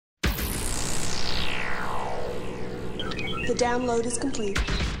The download is complete.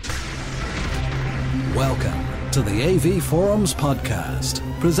 Welcome to the AV Forums podcast,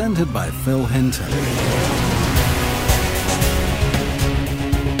 presented by Phil Hinton.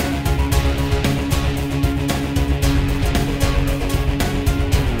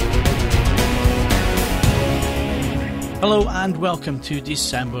 Hello and welcome to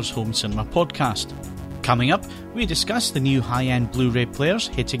December's Home Cinema podcast. Coming up, we discuss the new high-end Blu-ray players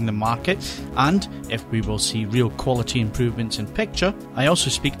hitting the market and if we will see real quality improvements in picture. I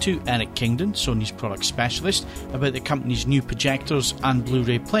also speak to Eric Kingdon, Sony's product specialist, about the company's new projectors and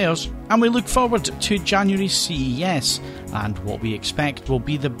Blu-ray players, and we look forward to January's CES and what we expect will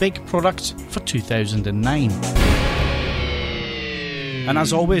be the big product for 2009. And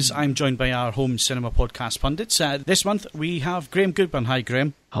as always, I'm joined by our Home Cinema Podcast pundits. This month we have Graham Goodburn. Hi,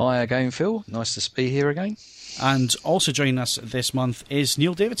 Graham. Hi again, Phil. Nice to be here again. And also joining us this month is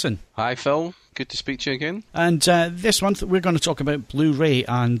Neil Davidson. Hi, Phil. Good to speak to you again. And this month we're going to talk about Blu-ray.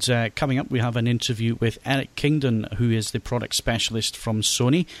 And coming up we have an interview with Eric Kingdon, who is the product specialist from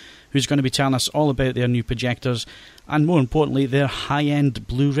Sony, who's going to be telling us all about their new projectors and, more importantly, their high-end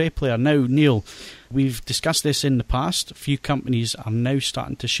Blu-ray player. Now, Neil, we've discussed this in the past. A few companies are now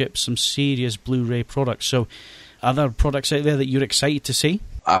starting to ship some serious Blu-ray products. So are there products out there that you're excited to see?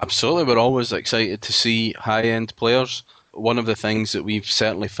 Absolutely. We're always excited to see high-end players. One of the things that we've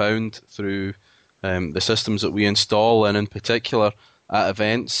certainly found through the systems that we install, and in particular at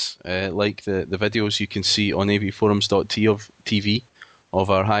events like the videos you can see on avforums.tv of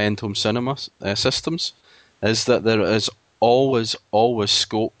our high-end home cinema systems, is that there is always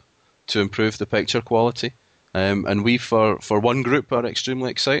scope to improve the picture quality. And we, for one group, are extremely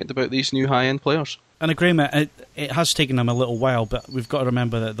excited about these new high-end players. And Graham, it has taken them a little while, but we've got to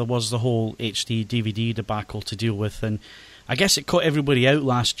remember that there was the whole HD DVD debacle to deal with, and I guess it caught everybody out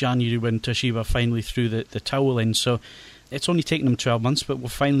last January when Toshiba finally threw the towel in. So it's only taken them 12 months, but we're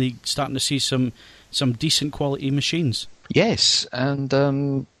finally starting to see some decent quality machines. Yes, and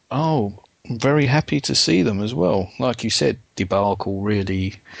I'm very happy to see them as well. Like you said, debacle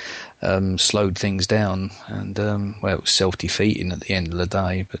really slowed things down, and it was self-defeating at the end of the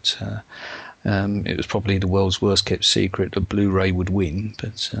day, but it was probably the world's worst kept secret that Blu-ray would win,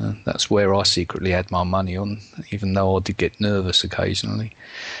 but that's where I secretly had my money on, even though I did get nervous occasionally.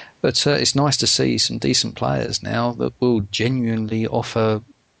 But it's nice to see some decent players now that will genuinely offer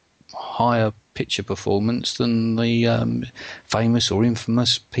higher picture performance than the famous or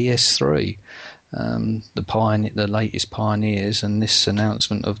infamous PS3. The latest pioneers, and this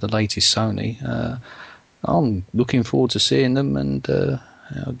announcement of the latest Sony, I'm looking forward to seeing them and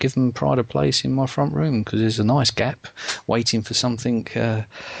I'll give them pride of place in my front room, because there's a nice gap waiting for something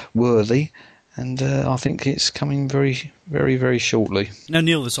worthy, and I think it's coming very, very, very shortly. Now,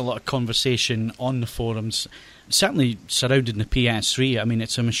 Neil, there's a lot of conversation on the forums, certainly surrounding the PS3. I mean,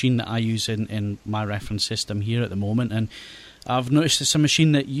 it's a machine that I use in my reference system here at the moment, and I've noticed it's a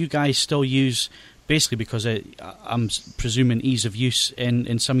machine that you guys still use basically because I'm presuming ease of use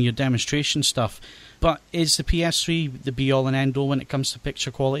in some of your demonstration stuff. But is the PS3 the be-all and end-all when it comes to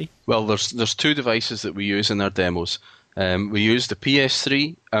picture quality? Well, there's two devices that we use in our demos. We use the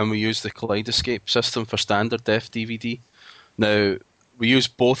PS3 and we use the Kaleidoscape system for standard def DVD. Now, we use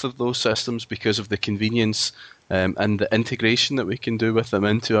both of those systems because of the convenience and the integration that we can do with them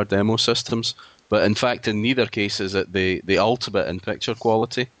into our demo systems. But in fact, in neither case is it the ultimate in picture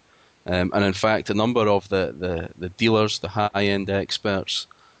quality. And in fact, a number of the dealers, the high-end experts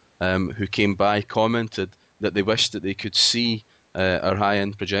who came by, commented that they wished that they could see our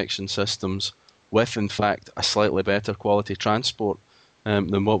high-end projection systems with, in fact, a slightly better quality transport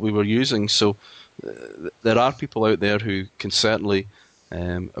than what we were using. So there are people out there who can certainly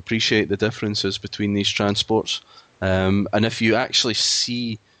appreciate the differences between these transports. And if you actually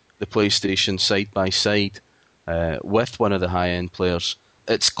see the PlayStation side by side with one of the high-end players,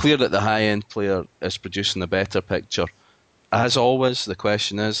 it's clear that the high-end player is producing a better picture. As always, the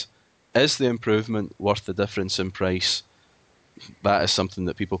question is the improvement worth the difference in price? That is something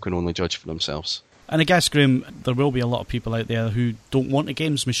that people can only judge for themselves. And I guess, Graham, there will be a lot of people out there who don't want a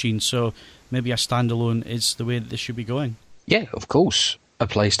games machine, so maybe a standalone is the way that this should be going. Yeah, of course. A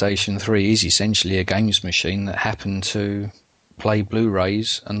PlayStation 3 is essentially a games machine that happened to play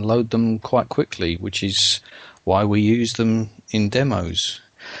Blu-rays and load them quite quickly, which is why we use them in demos.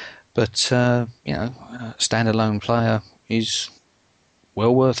 But, a standalone player is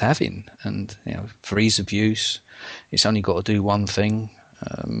well worth having, and for ease of use, it's only got to do one thing,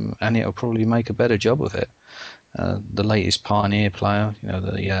 and it'll probably make a better job of it. The latest Pioneer player,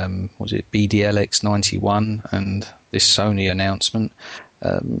 the BDLX91 and this Sony announcement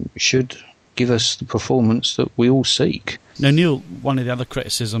should give us the performance that we all seek. Now, Neil, one of the other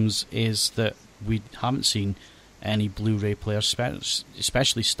criticisms is that we haven't seen any Blu-ray players,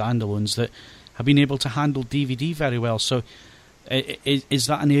 especially standalones, that have been able to handle DVD very well. So is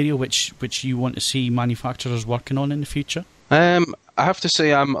that an area which you want to see manufacturers working on in the future? I have to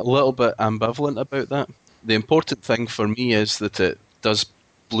say I'm a little bit ambivalent about that. The important thing for me is that it does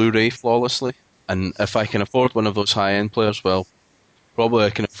Blu-ray flawlessly, and if I can afford one of those high-end players, well, probably I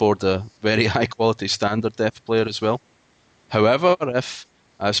can afford a very high-quality standard def player as well. However, if,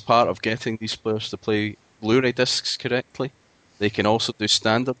 as part of getting these players to play Blu-ray discs correctly, they can also do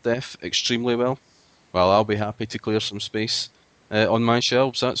standard def extremely well, I'll be happy to clear some space on my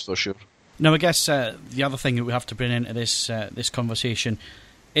shelves, that's for sure. Now, I guess the other thing that we have to bring into this conversation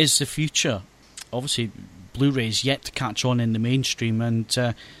is the future. Obviously, Blu-ray is yet to catch on in the mainstream,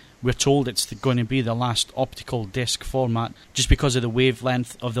 and we're told it's going to be the last optical disc format. Just because of the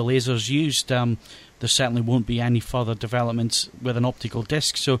wavelength of the lasers used, there certainly won't be any further developments with an optical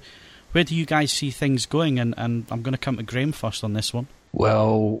disc. So where do you guys see things going? And I'm going to come to Graham first on this one.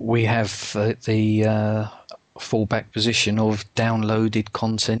 Well, we have the fallback position of downloaded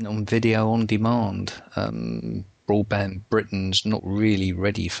content on video on demand. Broadband Britain's not really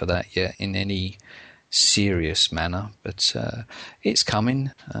ready for that yet in any serious manner, but it's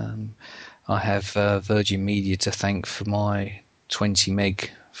coming. I have Virgin Media to thank for my 20 meg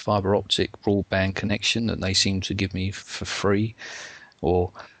fibre optic broadband connection that they seem to give me for free,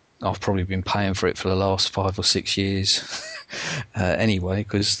 or I've probably been paying for it for the last 5 or 6 years anyway,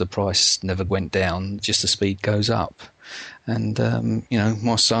 because the price never went down, just the speed goes up. And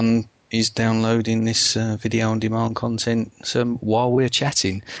my son is downloading this video on demand content while we're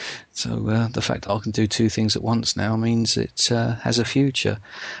chatting. So the fact that I can do two things at once now means it has a future.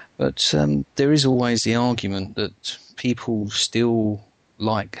 But there is always the argument that people still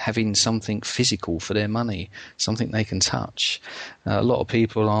like having something physical for their money, something they can touch. A lot of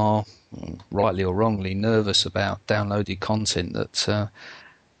people are, rightly or wrongly, nervous about downloaded content that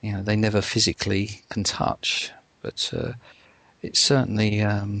they never physically can touch. But it's certainly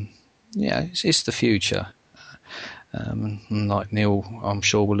it's the future. Like Neil, I'm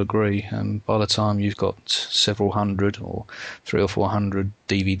sure will agree. By the time you've got several hundred or 300 or 400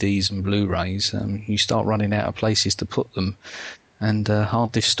 DVDs and Blu-rays, you start running out of places to put them. And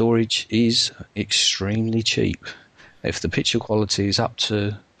hard disk storage is extremely cheap. If the picture quality is up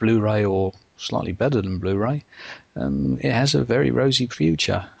to Blu-ray or slightly better than Blu-ray, it has a very rosy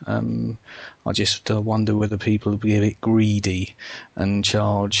future. I just wonder whether people will be a bit greedy and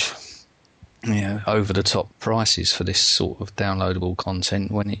charge over-the-top prices for this sort of downloadable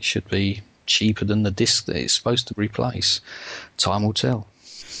content when it should be cheaper than the disc that it's supposed to replace. Time will tell.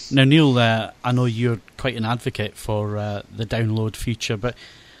 Now, Neil, I know you're quite an advocate for the download feature, but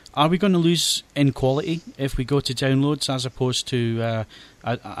are we going to lose in quality if we go to downloads as opposed to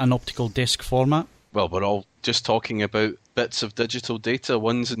an optical disc format? Well, we're all just talking about bits of digital data,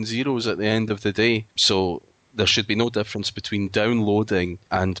 ones and zeros at the end of the day. So there should be no difference between downloading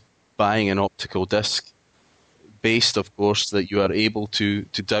and buying an optical disc, based, of course, that you are able to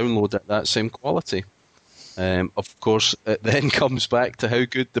download at that same quality. Of course, it then comes back to how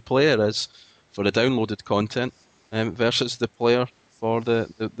good the player is for the downloaded content versus the player for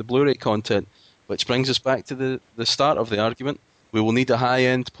the Blu-ray content, which brings us back to the start of the argument. We will need a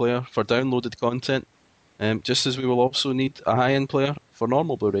high-end player for downloaded content, just as we will also need a high-end player for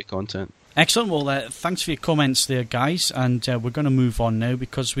normal Blu-ray content. Excellent. Well, thanks for your comments there, guys. And we're going to move on now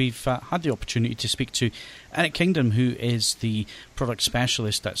because we've had the opportunity to speak to Eric Kingdom, who is the product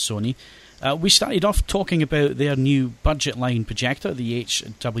specialist at Sony. We started off talking about their new budget line projector, the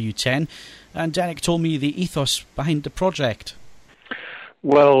HW10, and Eric told me the ethos behind the project.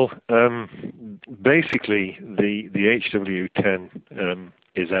 Well, basically, the HW10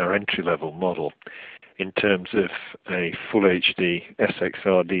 is our entry-level model in terms of a Full HD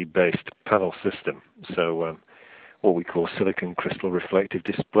SXRD-based panel system. So what we call silicon crystal reflective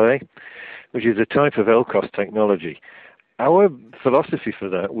display, which is a type of LCOS technology. Our philosophy for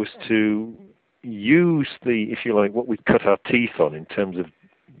that was to use if you like, what we'd cut our teeth on in terms of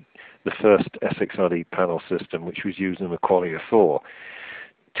the first SXRD panel system, which was used in the Qualia 4,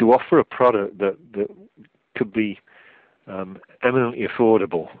 to offer a product that could be eminently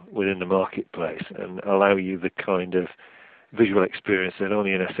affordable within the marketplace and allow you the kind of visual experience that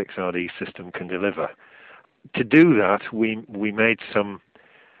only an SXRD system can deliver. To do that, we made some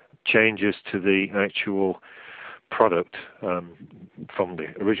changes to the actual product from the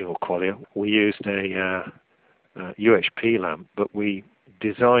original Qualia. We used a UHP lamp, but we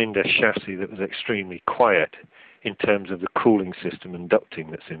designed a chassis that was extremely quiet in terms of the cooling system and ducting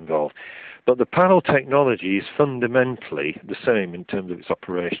that's involved. But the panel technology is fundamentally the same in terms of its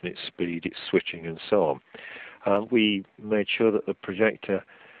operation, its speed, its switching, and so on. We made sure that the projector,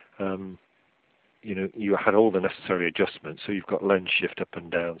 you had all the necessary adjustments, so you've got lens shift up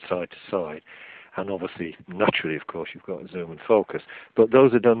and down, side to side, and obviously, naturally, of course, you've got zoom and focus. But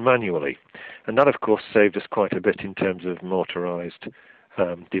those are done manually, and that, of course, saved us quite a bit in terms of motorized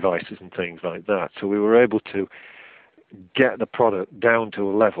devices and things like that. So we were able to get the product down to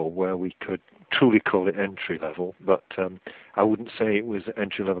a level where we could truly call it entry level, but I wouldn't say it was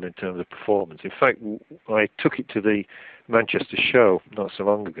entry level in terms of performance. In fact, I took it to the Manchester show not so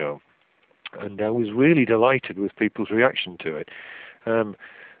long ago, and I was really delighted with people's reaction to it,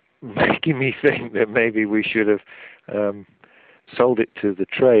 making me think that maybe we should have sold it to the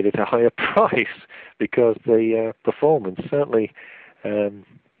trade at a higher price, because the performance certainly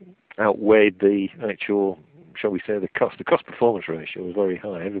outweighed the actual, shall we say, the cost. The cost-performance ratio was very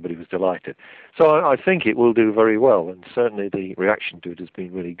high. Everybody was delighted. So I think it will do very well, and certainly the reaction to it has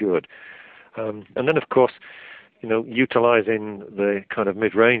been really good. And then, of course, utilizing the kind of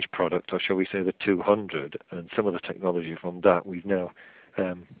mid-range product, or shall we say the 200, and some of the technology from that, we've now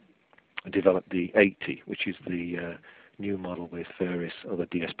developed the 80, which is the new model with various other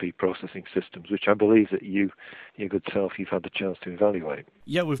DSP processing systems, which I believe that your good self, you've had the chance to evaluate.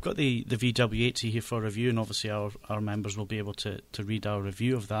 Yeah, we've got the VW80 here for review, and obviously our members will be able to read our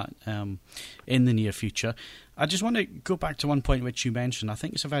review of that in the near future. I just want to go back to one point which you mentioned. I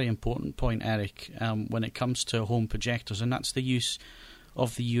think it's a very important point, Eric, when it comes to home projectors, and that's the use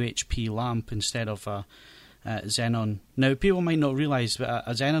of the UHP lamp instead of a xenon. Now, people might not realise that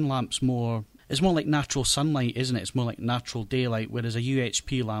a xenon lamp's it's more like natural sunlight, isn't it? It's more like natural daylight, whereas a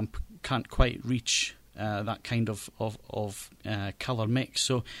UHP lamp can't quite reach that kind of colour mix.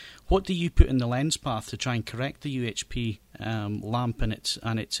 So what do you put in the lens path to try and correct the UHP lamp and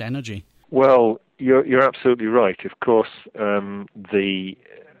its energy? Well, you're absolutely right. Of course, the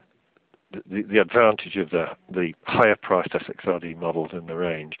advantage of the higher priced SXRD models in the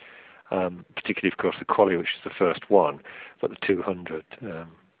range, particularly, of course, the Qualia, which is the first one, but the 200,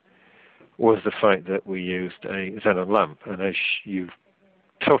 was the fact that we used a xenon lamp. And as you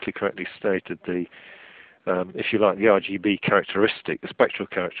totally correctly stated, if you like, the RGB characteristic, the spectral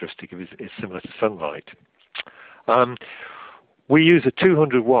characteristic of it is similar to sunlight. We use a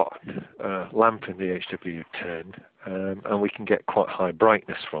 200-watt lamp in the HW10, and we can get quite high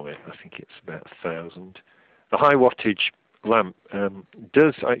brightness from it. I think it's about 1,000. The high wattage lamp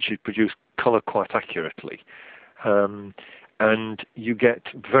does actually produce colour quite accurately, and you get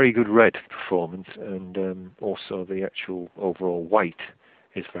very good red performance, and also the actual overall white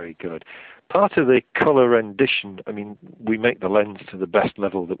is very good. Part of the colour rendition, we make the lens to the best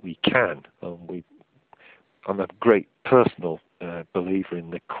level that we can. I'm a great personal believer in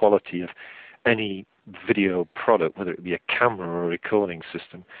the quality of any video product, whether it be a camera or a recording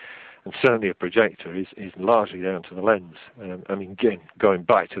system, and certainly a projector is largely down to the lens. Again, going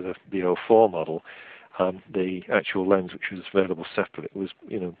back to the 04 model, the actual lens, which was available separately, was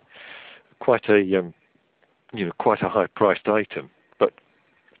quite a high-priced item. But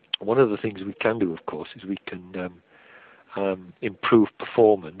one of the things we can do, of course, is we can improve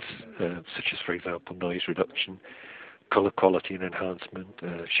performance, such as, for example, noise reduction, color quality and enhancement,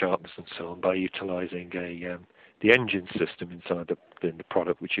 sharpness, and so on, by utilizing the engine system inside the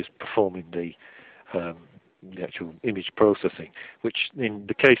product, which is performing the actual image processing, which in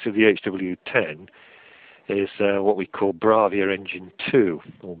the case of the HW10 is what we call Bravia Engine 2,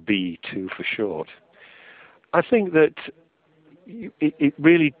 or BE2 for short. I think that it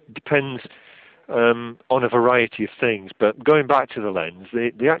really depends on a variety of things, but going back to the lens,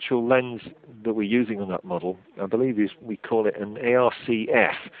 the actual lens that we're using on that model, I believe we call it an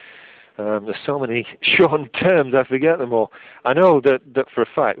ARCF. There's so many short terms, I forget them all. I know that for a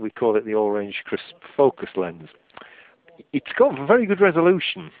fact we call it the all-range crisp focus lens. It's got very good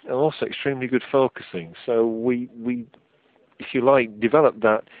resolution and also extremely good focusing. So we if you like, developed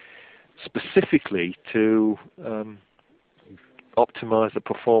that specifically to optimize the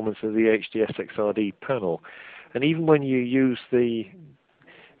performance of the HD SXRD panel. And even when you use the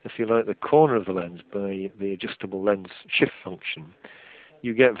corner of the lens by the adjustable lens shift function,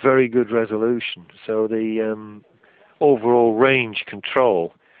 you get very good resolution. So the overall range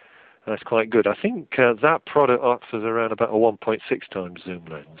control, that's quite good. I think that product offers around about a 1.6 times zoom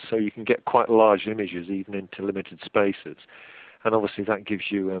lens, so you can get quite large images even into limited spaces. And obviously that gives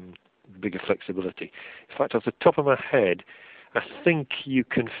you bigger flexibility. In fact, off the top of my head, I think you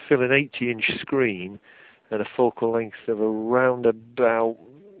can fill an 80-inch screen at a focal length of around about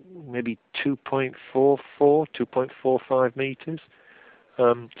maybe 2.45 meters.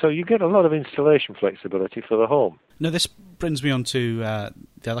 So you get a lot of installation flexibility for the home. Now, this brings me on to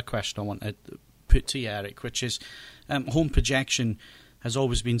the other question I want to put to you, Eric, which is home projection has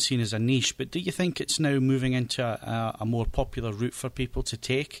always been seen as a niche, but do you think it's now moving into a more popular route for people to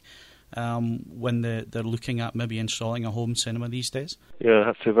take when they're looking at maybe installing a home cinema these days? Yeah,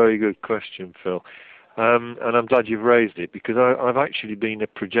 that's a very good question, Phil. And I'm glad you've raised it, because I've actually been a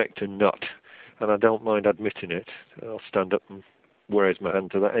projector nut, and I don't mind admitting it. I'll stand up and raise my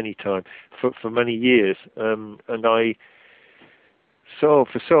hand to that any time for many years. And for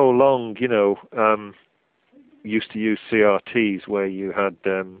so long, used to use CRTs where you had,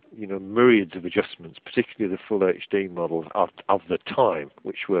 myriads of adjustments, particularly the full HD models of the time,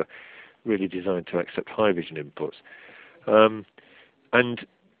 which were really designed to accept high vision inputs. And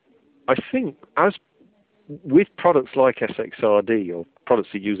I think as with products like SXRD or products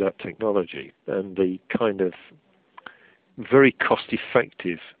that use that technology and the kind of very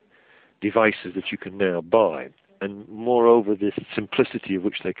cost-effective devices that you can now buy, and moreover the simplicity of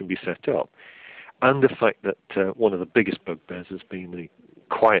which they can be set up, and the fact that one of the biggest bugbears has been the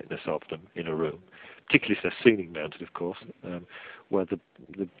quietness of them in a room, particularly if they're ceiling mounted, of course, where the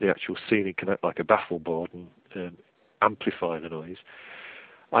actual ceiling can act like a baffle board and amplify the noise.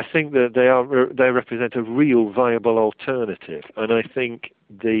 I think that they represent a real viable alternative, and I think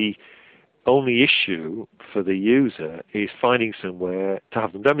the only issue for the user is finding somewhere to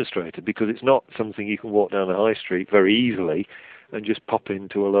have them demonstrated, because it's not something you can walk down the high street very easily and just pop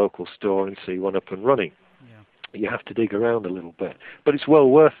into a local store and see one up and running. Yeah. You have to dig around a little bit, but it's well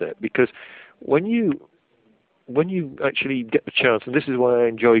worth it, because when you actually get the chance, and this is why I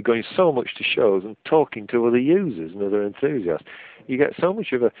enjoy going so much to shows and talking to other users and other enthusiasts, you get so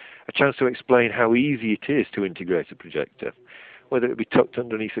much of a chance to explain how easy it is to integrate a projector, whether it be tucked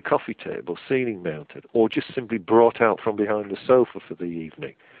underneath a coffee table, ceiling mounted, or just simply brought out from behind the sofa for the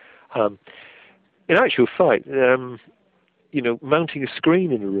evening. In actual fact, mounting a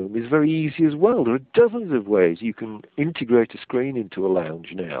screen in a room is very easy as well. There are dozens of ways you can integrate a screen into a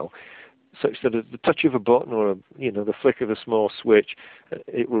lounge now, such that at the touch of a button or the flick of a small switch,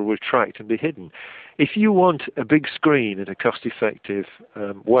 it will retract and be hidden. If you want a big screen in a cost-effective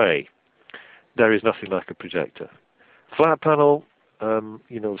way, there is nothing like a projector. Flat panel,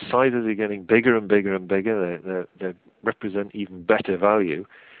 sizes are getting bigger and bigger and bigger. They represent even better value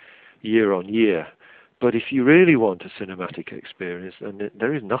year on year. But if you really want a cinematic experience, then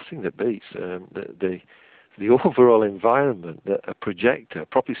there is nothing that beats the overall environment that a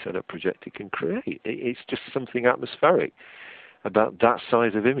properly set up projector can create. It's just something atmospheric about that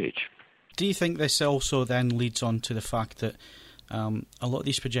size of image. Do you think this also then leads on to the fact that a lot of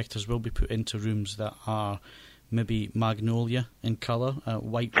these projectors will be put into rooms that are maybe magnolia in colour,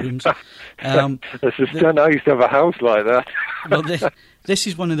 white rooms? I used to have a house like that. Well, this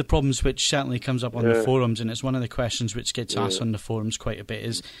is one of the problems which certainly comes up on the forums, and it's one of the questions which gets asked on the forums quite a bit,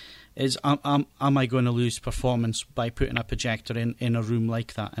 is am I going to lose performance by putting a projector in a room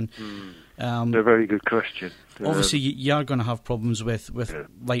like that? And a very good question. Obviously, you are going to have problems with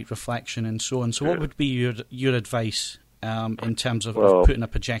light reflection and so on. So what would be your advice in terms of putting a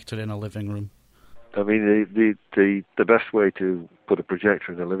projector in a living room? I mean, the best way to put a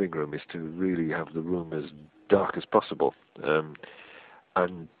projector in a living room is to really have the room as dark as possible,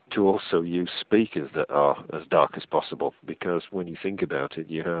 and to also use speakers that are as dark as possible, because when you think about it,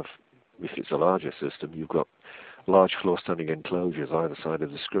 you have, if it's a larger system, you've got large floor-standing enclosures either side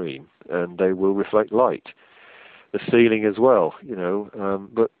of the screen, and they will reflect light. The ceiling as well,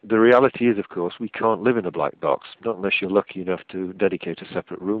 but the reality is, of course, we can't live in a black box, not unless you're lucky enough to dedicate a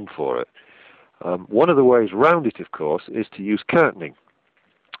separate room for it. One of the ways around it, of course, is to use curtaining,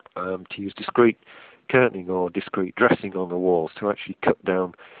 to use discrete curtaining or discrete dressing on the walls to actually cut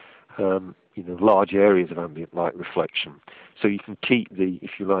down large areas of ambient light reflection. So you can keep the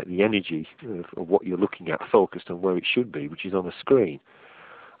energy of what you're looking at focused on where it should be, which is on the screen.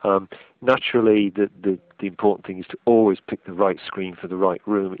 Naturally, the important thing is to always pick the right screen for the right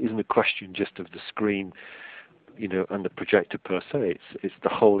room. It isn't a question just of the screen, and the projector per se. It's the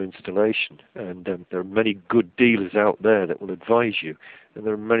whole installation. And there are many good dealers out there that will advise you. And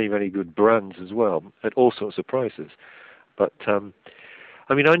there are many, very good brands as well at all sorts of prices. But,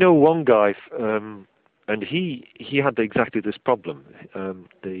 I know one guy, and he had exactly this problem.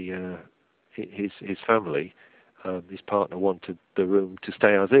 His family, his partner wanted the room to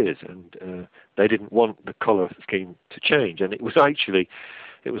stay as is, and they didn't want the colour scheme to change. And it was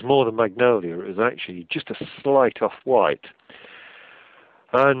more than magnolia. It was actually just a slight off-white.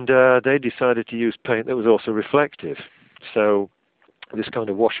 And they decided to use paint that was also reflective. So this kind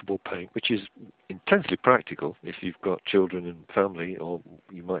of washable paint, which is intensely practical if you've got children and family, or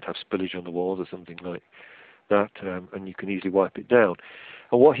you might have spillage on the walls or something like that, and you can easily wipe it down.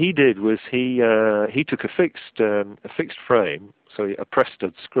 And what he did was he took a fixed frame, so a press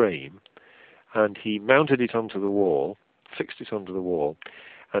stud screen, and he mounted it onto the wall, fixed it onto the wall,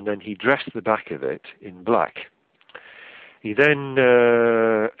 and then he dressed the back of it in black. He then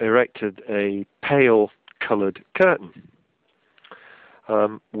erected a pale coloured curtain,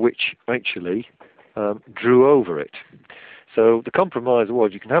 which actually drew over it. So the compromise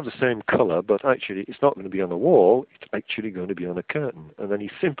was you can have the same colour, but actually it's not going to be on a wall, it's actually going to be on a curtain. And then he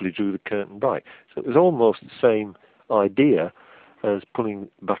simply drew the curtain back. So it was almost the same idea as pulling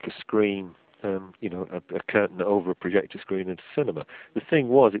back a screen, a curtain over a projector screen in a cinema. The thing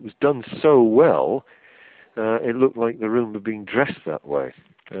was, it was done so well, it looked like the room was being dressed that way.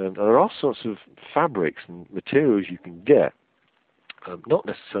 And there are all sorts of fabrics and materials you can get, not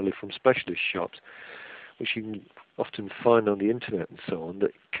necessarily from specialist shops, which you can often find on the internet and so on,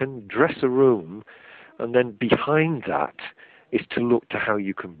 that can dress a room, and then behind that is to look to how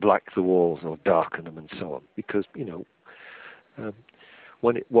you can black the walls or darken them and so on. Because,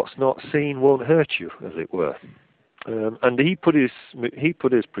 what's not seen won't hurt you, as it were. And he put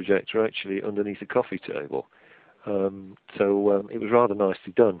his projector actually underneath a coffee table, so it was rather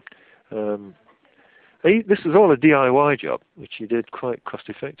nicely done. This was all a DIY job, which he did quite cost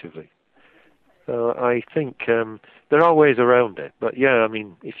effectively. I think there are ways around it, but yeah, I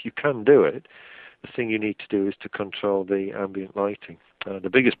mean, if you can do it, the thing you need to do is to control the ambient lighting. The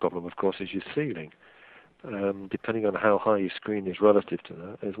biggest problem, of course, is your ceiling. Depending on how high your screen is relative to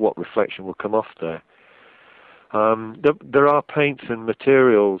that, is what reflection will come off there. There are paints and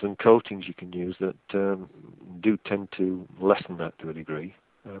materials and coatings you can use that do tend to lessen that to a degree.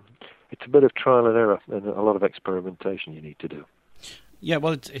 It's a bit of trial and error and a lot of experimentation you need to do. Yeah,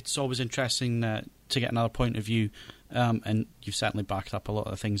 well, it's always interesting to get another point of view, and you've certainly backed up a lot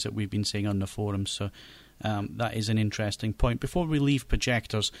of the things that we've been saying on the forums, so that is an interesting point. Before we leave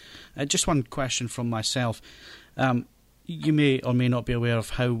projectors, just one question from myself. You may or may not be aware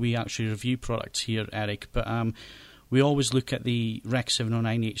of how we actually review products here, Eric, but we always look at the Rec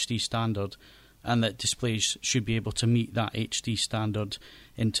 709 HD standard, and that displays should be able to meet that HD standard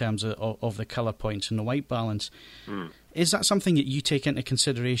in terms of the colour points and the white balance. Is that something that you take into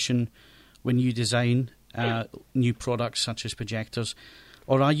consideration when you design new products such as projectors,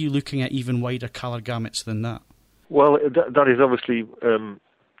 or are you looking at even wider colour gamuts than that? Well, that is obviously,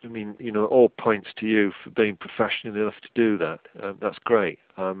 all points to you for being professional enough to do that. That's great.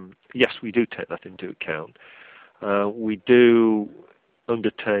 Yes, we do take that into account. We do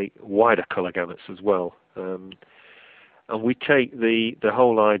undertake wider colour gamuts as well. And we take the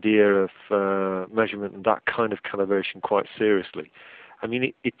whole idea of measurement and that kind of calibration quite seriously. I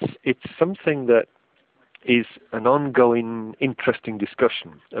mean, it's something that is an ongoing, interesting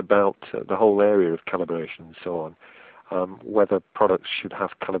discussion about the whole area of calibration and so on. Whether products should have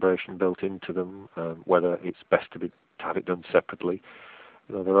calibration built into them, whether it's best to have it done separately.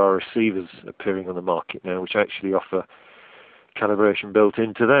 There are receivers appearing on the market now which actually offer calibration built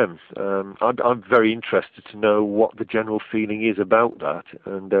into them. I'm very interested to know what the general feeling is about that,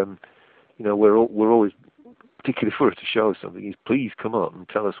 and we're always, particularly for us to show something, is please come on and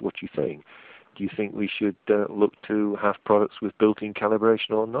tell us what you think. Do you think we should look to have products with built-in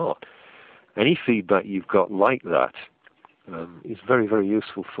calibration or not? Any feedback you've got like that is very, very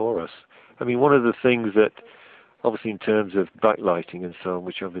useful for us. I mean, one of the things that, obviously in terms of backlighting and so on,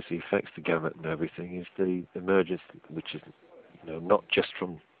 which obviously affects the gamut and everything, is the emergence, which is not just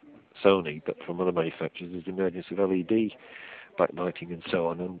from Sony, but from other manufacturers, is the emergence of LED backlighting and so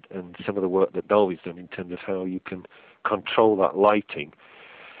on, and some of the work that Dolby's done in terms of how you can control that lighting,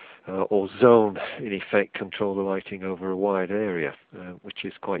 or zone, in effect, control the lighting over a wide area, which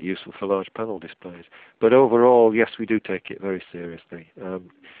is quite useful for large panel displays. But overall, yes, we do take it very seriously.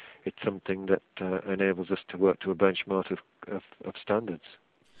 It's something that enables us to work to a benchmark of standards.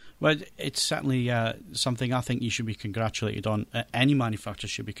 Well, it's certainly something I think you should be congratulated on. Any manufacturer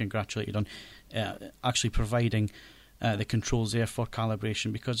should be congratulated on actually providing the controls there for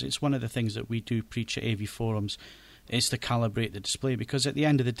calibration, because it's one of the things that we do preach at AV Forums, is to calibrate the display, because at the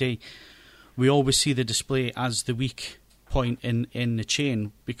end of the day we always see the display as the weak point in the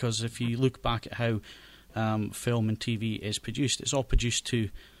chain, because if you look back at how film and TV is produced, it's all produced to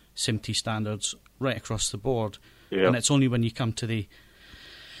SMPTE standards right across the board. Yeah. And it's only when you come to the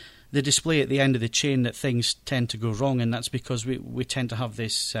display at the end of the chain that things tend to go wrong, and that's because we tend to have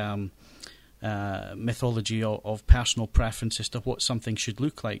this mythology of personal preference as to what something should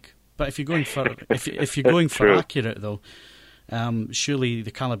look like. But if you're going for if you're going for accurate though, surely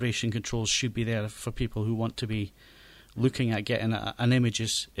the calibration controls should be there for people who want to be looking at getting an image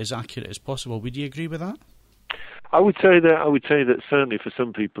as accurate as possible. Would you agree with that? I would say that certainly for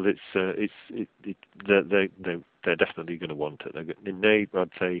some people they're definitely going to want it. I'd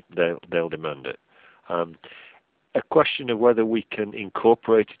say they'll demand it. A question of whether we can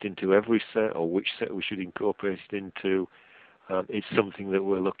incorporate it into every set or which set we should incorporate it into is something that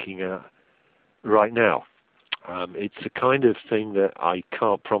we're looking at right now. It's the kind of thing that I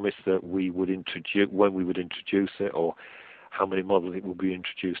can't promise that we would introduce when we would introduce it or how many models it will be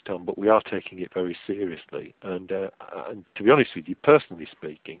introduced on, but we are taking it very seriously. And to be honest with you, personally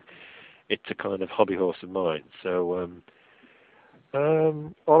speaking, it's a kind of hobby horse of mine. So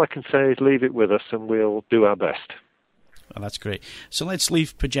all I can say is leave it with us and we'll do our best. Well, that's great. So let's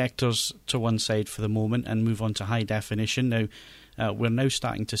leave projectors to one side for the moment and move on to high definition. Now, we're now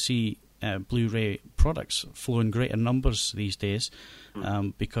starting to see Blu-ray products flow in greater numbers these days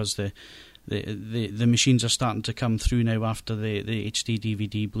because the machines are starting to come through now after the HD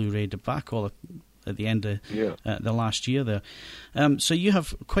DVD Blu-ray debacle at the end of the last year there. So you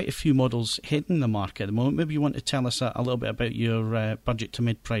have quite a few models hitting the market at the moment. Maybe you want to tell us a little bit about your budget to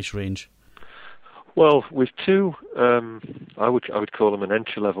mid-price range. Well, with two, I would call them an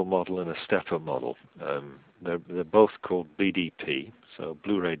entry-level model and a step-up model. They're both called BDP, so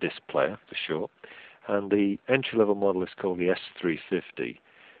Blu-ray Disc Player for short. And the entry-level model is called the S350,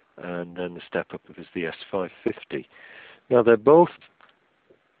 and then the step-up is the S550. Now, they're both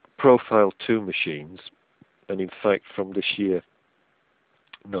Profile 2 machines, and in fact, from this year,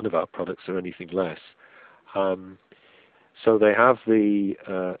 none of our products are anything less. So they have the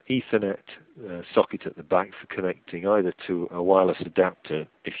Ethernet socket at the back for connecting either to a wireless adapter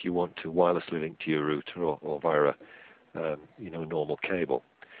if you want to wirelessly link to your router or via a normal cable.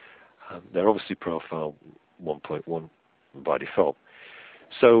 They're obviously Profile 1.1 by default.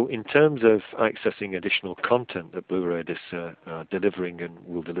 So in terms of accessing additional content that Blu-ray discs are delivering and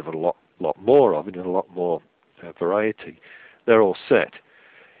will deliver a lot more of, and a lot more variety, they're all set.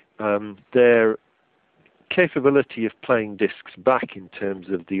 Their capability of playing discs back in terms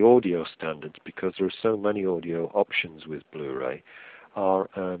of the audio standards, because there are so many audio options with Blu-ray, are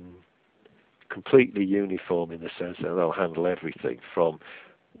completely uniform in the sense that they'll handle everything from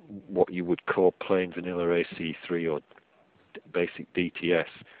what you would call plain vanilla AC3 or basic DTS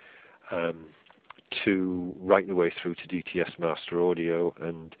to right the way through to DTS Master Audio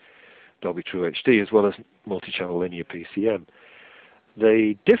and Dolby True HD, as well as multi-channel linear PCM.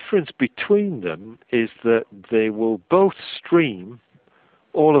 The difference between them is that they will both stream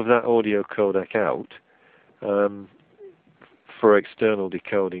all of that audio codec out for external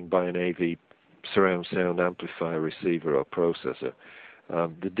decoding by an AV surround sound amplifier, receiver, or processor.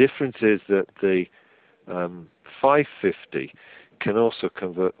 The difference is that the 550 can also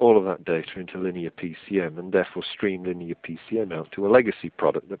convert all of that data into linear PCM and therefore stream linear PCM out to a legacy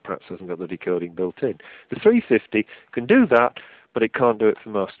product that perhaps hasn't got the decoding built in. The 350 can do that, but it can't do it for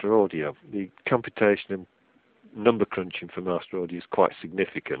master audio. The computation and number crunching for master audio is quite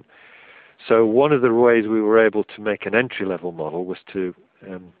significant. So one of the ways we were able to make an entry-level model was to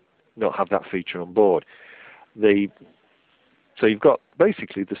not have that feature on board. So you've got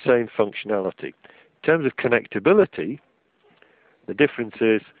basically the same functionality. In terms of connectability, the difference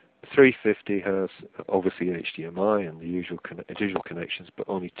is 350 has obviously HDMI and the usual digital connections, but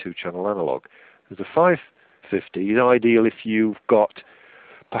only 2-channel analog. The 550 is ideal if you've got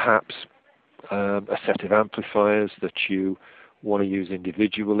perhaps a set of amplifiers that you want to use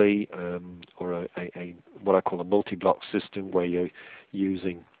individually, or a what I call a multi-block system where you're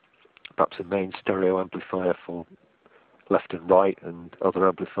using perhaps a main stereo amplifier for left and right and other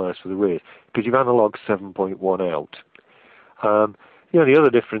amplifiers for the rear, because you've analog 7.1 out. The other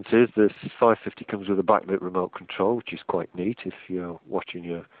difference is this 550 comes with a backlit remote control, which is quite neat if you're watching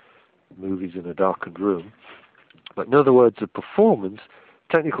your movies in a darkened room. But in other words, the performance,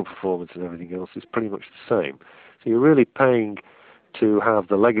 technical performance and everything else is pretty much the same. So you're really paying to have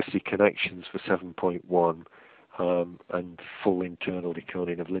the legacy connections for 7.1 and full internal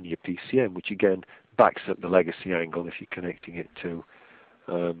decoding of linear PCM, which again backs up the legacy angle if you're connecting it to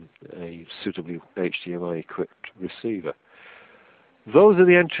a suitably HDMI-equipped receiver. Those are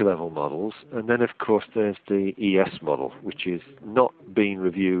the entry-level models, and then of course there's the ES model, which is not being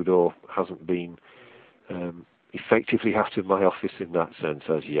reviewed or hasn't been effectively out of my office in that sense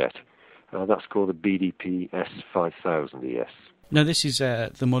as yet. That's called the BDP S5000 ES. Now this is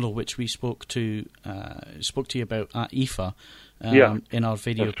the model which we spoke to you about at IFA in our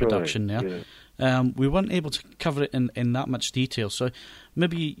video That's production right. there. Yeah. We weren't able to cover it in that much detail, so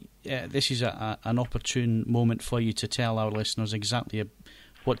maybe this is an opportune moment for you to tell our listeners exactly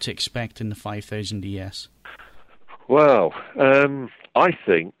what to expect in the 5000 ES. Well, I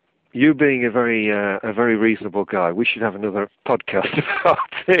think, you being a very reasonable guy, we should have another podcast about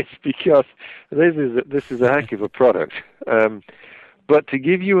this, because this is a heck of a product. But to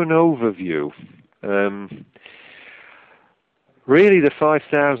give you an overview, really the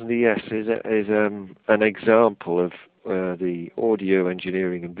 5000 ES is an example of the audio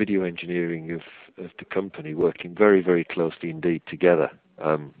engineering and video engineering of the company working very, very closely indeed together.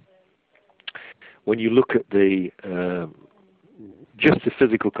 When you look at just the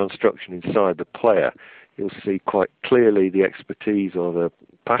physical construction inside the player, you'll see quite clearly the expertise or the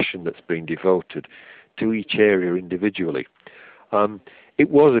passion that's been devoted to each area individually. It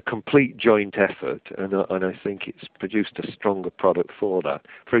was a complete joint effort, and I think it's produced a stronger product for that.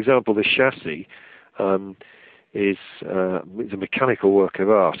 For example, the chassis is a mechanical work of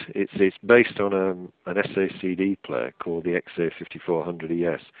art. It's based on an SACD player called the XA5400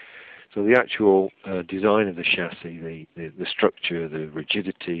 ES. So the actual design of the chassis, the structure, the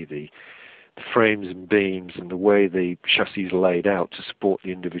rigidity, the frames and beams, and the way the chassis is laid out to support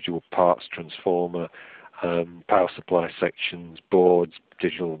the individual parts, transformer, power supply sections, boards,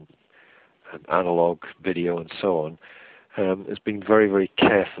 digital, analog, video, and so on, has been very, very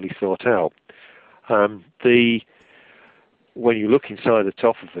carefully thought out. When you look inside the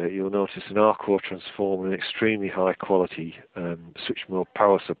top of it, you'll notice an Arcor transformer, an extremely high quality switch mode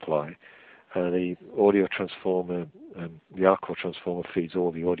power supply. The audio transformer, the Arcor transformer feeds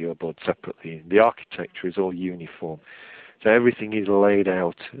all the audio boards separately. The architecture is all uniform, so everything is laid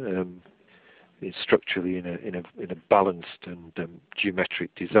out structurally in a balanced and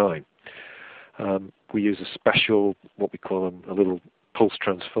geometric design. We use a special, what we call a little pulse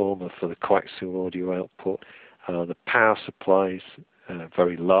transformer for the coaxial audio output. The power supply is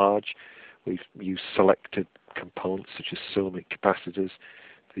very large. We've used selected components such as ceramic capacitors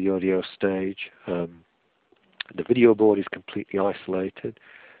for the audio stage. The video board is completely isolated.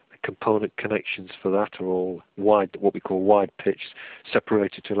 The component connections for that are all wide, what we call wide pitch,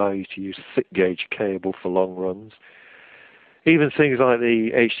 separated to allow you to use thick gauge cable for long runs. Even things like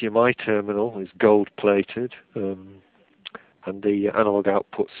the HDMI terminal is gold plated, and the analog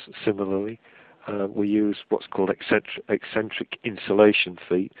outputs similarly. We use what's called eccentric insulation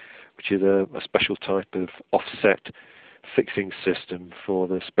feet, which is a special type of offset fixing system for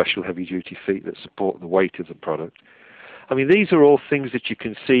the special heavy-duty feet that support the weight of the product. I mean, these are all things that you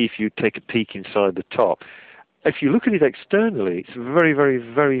can see if you take a peek inside the top. If you look at it externally, it's very, very,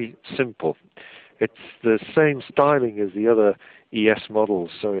 very simple. It's the same styling as the other ES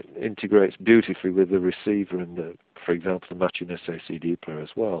models, so it integrates beautifully with the receiver and, for example, the matching SACD player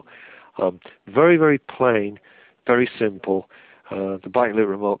as well. Very, very plain, very simple. The backlit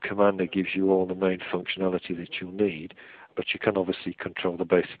remote commander gives you all the main functionality that you'll need, but you can obviously control the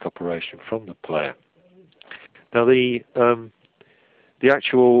basic operation from the player. Now, the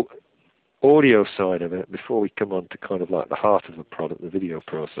actual audio side of it, before we come on to kind of like the heart of the product, the video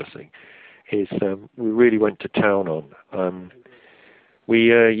processing, is we really went to town on. We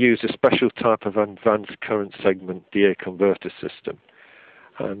used a special type of advanced current segment DA converter system,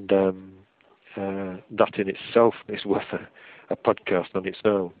 and that in itself is worth a podcast on its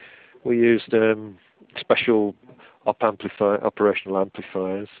own. We used special operational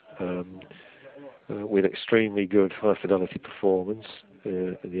amplifiers with extremely good high fidelity performance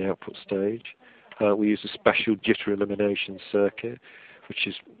in the output stage. We used a special jitter elimination circuit, which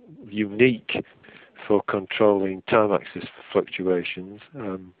is unique for controlling time axis fluctuations,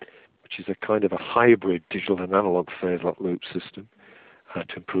 which is a kind of a hybrid digital and analog phase lock loop system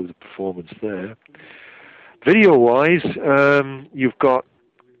to improve the performance there. Video-wise, you've got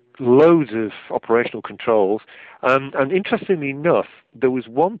loads of operational controls, and interestingly enough, there was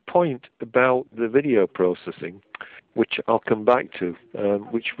one point about the video processing, which I'll come back to,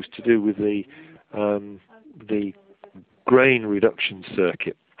 which was to do with the grain reduction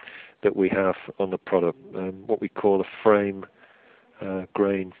circuit that we have on the product, what we call a frame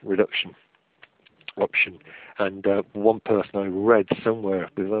grain reduction option. And one person I read somewhere,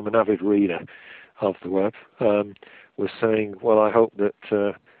 because I'm an avid reader of the web, was saying, well, I hope that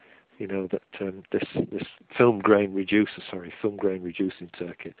this film grain reducing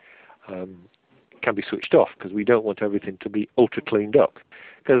circuit can be switched off, because we don't want everything to be ultra cleaned up.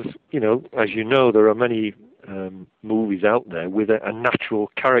 Because, as you know, there are many movies out there with a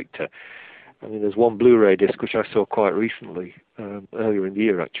natural character. I mean, there's one Blu-ray disc which I saw quite recently, earlier in the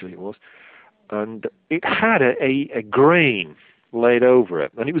year actually it was, and it had a grain laid over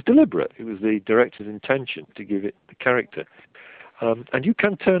it. And it was deliberate. It was the director's intention to give it the character. And you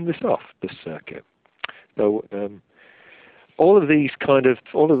can turn this off, this circuit. So all of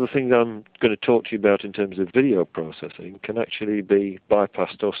the things I'm going to talk to you about in terms of video processing can actually be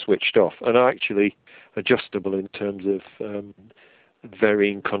bypassed or switched off, and are actually adjustable in terms of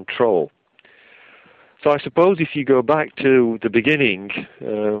varying control. So I suppose if you go back to the beginning,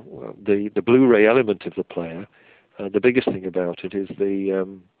 the Blu-ray element of the player, the biggest thing about it is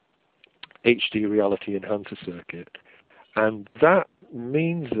the HD Reality Enhancer circuit. And that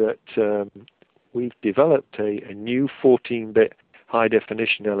means that we've developed a new 14-bit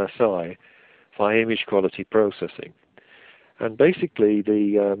high-definition LSI for image quality processing. And basically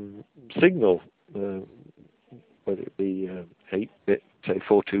the signal, whether it be 8-bit, say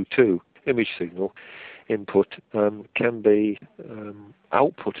 422 image signal input, can be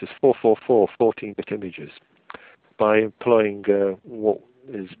output as 444 14-bit images by employing what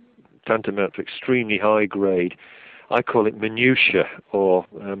is tantamount to extremely high-grade, I call it minutiae or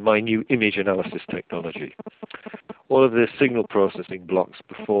minute image analysis technology. All of the signal processing blocks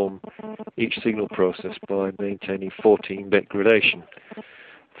perform each signal process by maintaining 14-bit gradation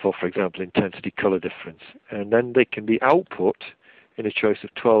for example, intensity, color difference. And then they can be output in a choice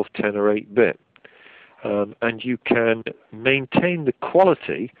of 12, 10, or 8-bit. And you can maintain the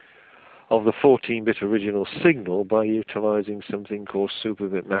quality of the 14-bit original signal by utilizing something called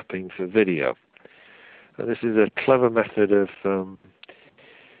superbit mapping for video. And this is a clever method of,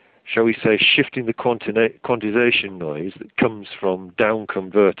 shall we say, shifting the quantization noise that comes from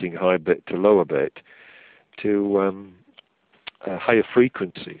down-converting high bit to lower bit to a higher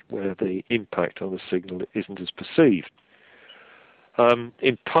frequency where the impact on the signal isn't as perceived.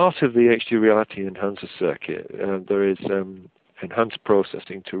 In part of the HD Reality Enhancer circuit, there is enhanced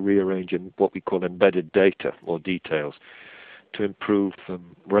processing to rearrange what we call embedded data or details to improve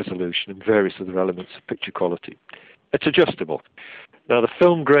resolution and various other elements of picture quality. It's adjustable. Now, the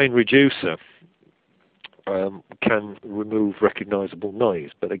film grain reducer can remove recognizable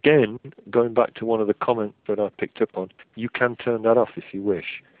noise, but again, going back to one of the comments that I picked up on, you can turn that off if you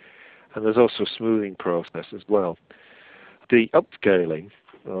wish. And there's also a smoothing process as well. The upscaling,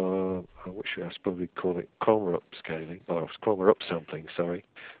 what should I probably call it, chroma upscaling, or chroma upsampling, sorry,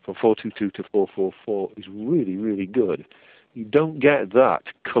 from 422 to 444 is really, really good. You don't get that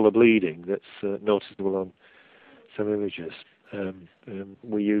color bleeding that's noticeable on some images.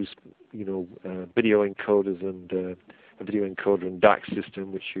 We use, video encoders and a video encoder and DAC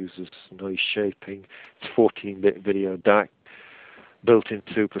system, which uses noise shaping. It's 14-bit video DAC, built-in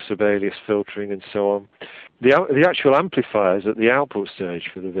Super Sibelius filtering, and so on. The actual amplifiers at the output stage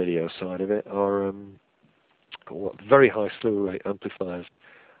for the video side of it are very high slew rate amplifiers,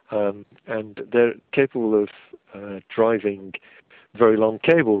 and they're capable of driving very long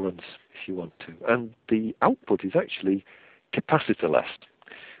cable runs if you want to. And the output is actually capacitorless,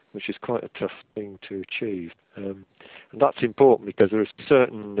 which is quite a tough thing to achieve. And that's important because there are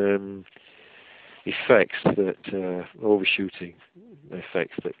certain effects that overshooting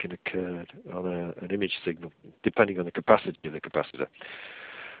effects that can occur on an image signal depending on the capacity of the capacitor.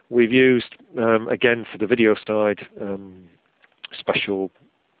 We've used again for the video side special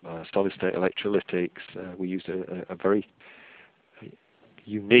solid state electrolytics. We used a very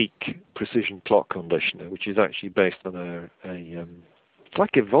unique precision clock conditioner, which is actually based on it's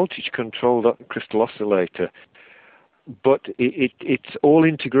like a voltage controlled crystal oscillator, but it's all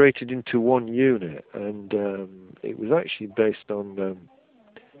integrated into one unit, and it was actually based on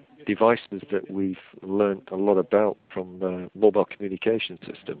devices that we've learnt a lot about from mobile communication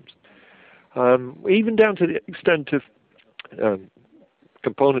systems, even down to the extent of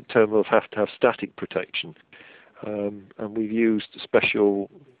component terminals have to have static protection, and we've used special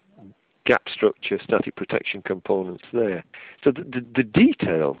gap structure static protection components there. So the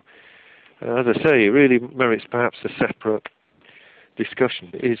detail, as I say, really merits perhaps a separate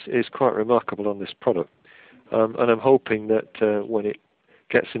discussion. Is quite remarkable on this product, and I'm hoping that when it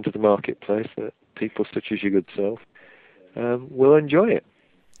gets into the marketplace, that people such as your good self will enjoy it.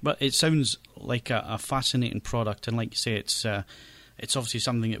 But it sounds like a fascinating product, and like you say, it's obviously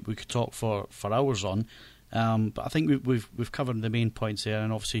something that we could talk for hours on. But I think we've covered the main points there,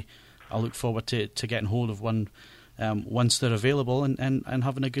 and obviously I look forward to getting hold of one once they're available and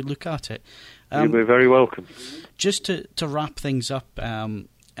having a good look at it. You'll be very welcome. Just to wrap things up,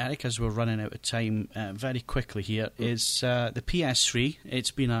 Eric, as we're running out of time very quickly here, is the PS3.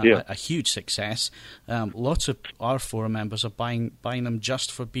 It's been a huge success. Lots of our forum members are buying them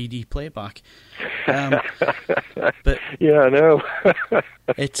just for BD playback. But yeah, I know.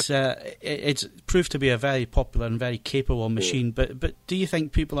 it's proved to be a very popular and very capable machine. But do you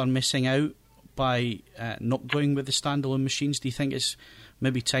think people are missing out by not going with the standalone machines? Do you think it's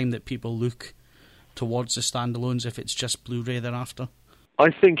maybe time that people look towards the standalones if it's just Blu-ray thereafter? I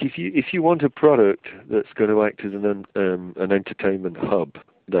think if you want a product that's going to act as an entertainment hub,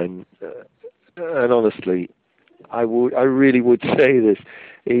 then and honestly, I really would say this,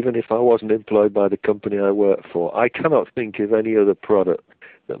 even if I wasn't employed by the company I work for. I cannot think of any other product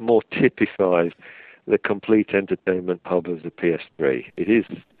that more typifies the complete entertainment hub of the PS3. It is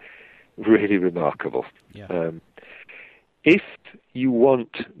really remarkable. Yeah. If you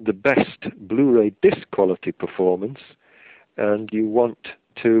want the best Blu-ray disc quality performance and you want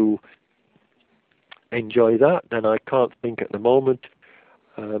to enjoy that, then I can't think at the moment,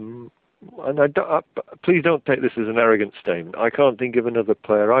 and please don't take this as an arrogant statement, I can't think of another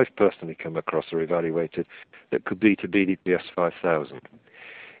player I've personally come across or evaluated that could beat a BDPS 5000.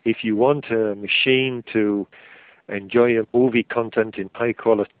 If you want a machine to enjoy your movie content in high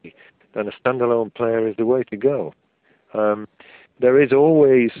quality, then a standalone player is the way to go. There is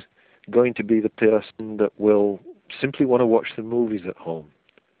always going to be the person that will simply want to watch the movies at home.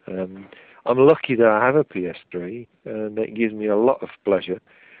 I'm lucky that I have a PS3, and it gives me a lot of pleasure.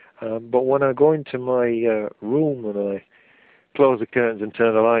 But when I go into my room and I close the curtains and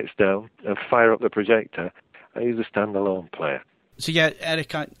turn the lights down and fire up the projector, I use a standalone player. So yeah,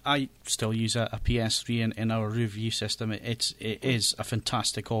 Eric, I still use a PS3 in our review system. It is a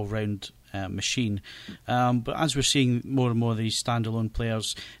fantastic all-round machine. But as we're seeing more and more of these standalone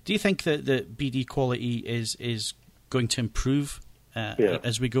players, do you think that the BD quality is going to improve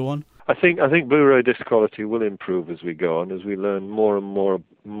as we go on? I think Blu-ray disc quality will improve as we go on, as we learn more and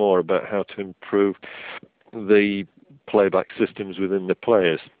more about how to improve the playback systems within the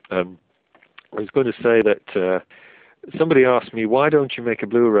players. I was going to say that somebody asked me, why don't you make a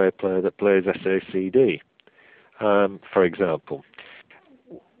Blu-ray player that plays SACD, for example?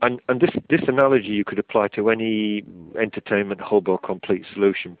 And this analogy you could apply to any entertainment hub or complete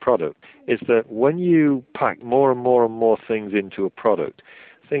solution product, is that when you pack more and more things into a product,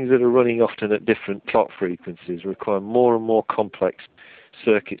 things that are running often at different clock frequencies require more and more complex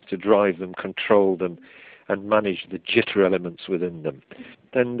circuits to drive them, control them, and manage the jitter elements within them,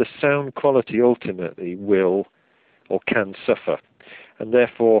 then the sound quality ultimately will or can suffer. And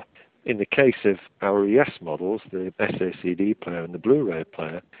therefore, in the case of our ES models, the SACD player and the Blu-ray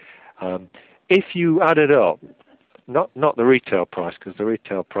player, if you added up, not the retail price, because the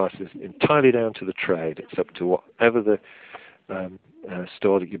retail price is entirely down to the trade, it's up to whatever the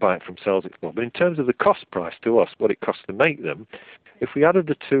store that you buy it from sells it for. But in terms of the cost price to us, what it costs to make them, if we added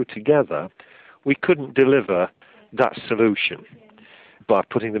the two together, we couldn't deliver that solution by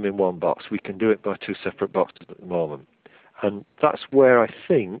putting them in one box. We can do it by two separate boxes at the moment. And that's where I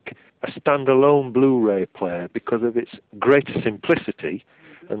think a standalone Blu-ray player, because of its greater simplicity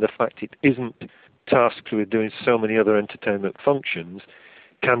and the fact it isn't tasked with doing so many other entertainment functions,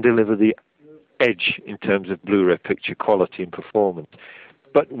 can deliver the edge in terms of Blu-ray picture quality and performance.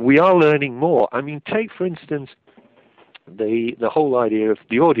 But we are learning more. I mean, take, for instance, the whole idea of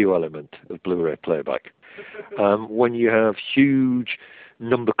the audio element of Blu-ray playback. When you have huge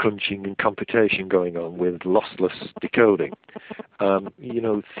number crunching and computation going on with lossless decoding,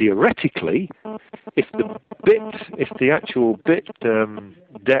 theoretically, if the actual bit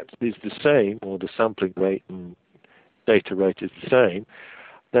depth is the same, or the sampling rate and data rate is the same,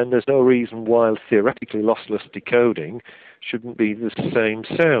 then there's no reason why theoretically lossless decoding shouldn't be the same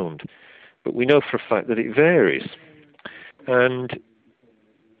sound. But we know for a fact that it varies. And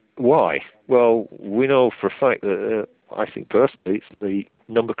why? Well, we know for a fact that, I think personally, it's the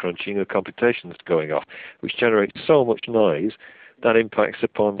number crunching and computation that's going off, which generates so much noise that impacts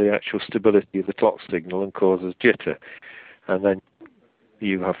upon the actual stability of the clock signal and causes jitter. And then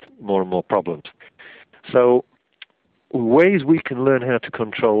you have more and more problems. So ways we can learn how to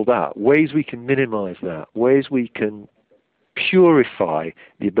control that, ways we can minimize that, ways we can purify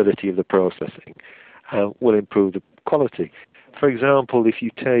the ability of the processing will improve the quality. For example, if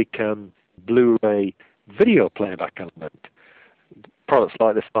you take Blu-ray video playback element, products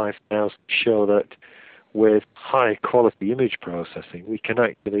like the 5000 show that with high quality image processing, we can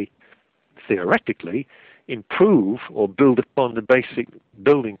actually theoretically improve or build upon the basic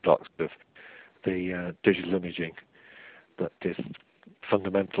building blocks of the digital imaging that is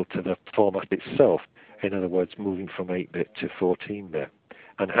fundamental to the format itself. In other words, moving from 8-bit to 14-bit.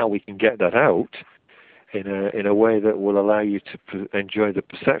 and how we can get that out in a way that will allow you to enjoy the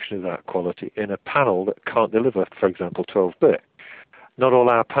perception of that quality in a panel that can't deliver, for example, 12-bit. Not all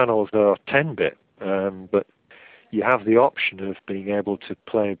our panels are 10-bit, but you have the option of being able to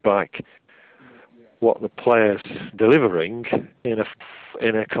play back what the player's delivering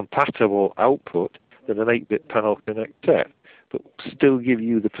in a compatible output that an 8-bit panel can accept, but still give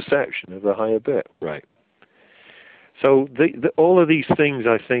you the perception of the higher bit rate. So all of these things,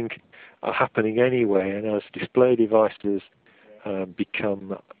 I think, are happening anyway, and as display devices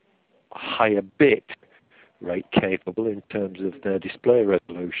become higher bit rate capable in terms of their display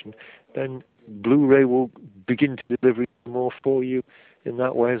resolution, then Blu-ray will begin to deliver more for you in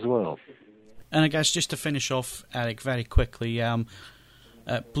that way as well. And I guess just to finish off, Eric, very quickly,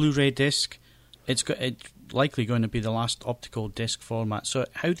 Blu-ray disc, it's likely going to be the last optical disc format. So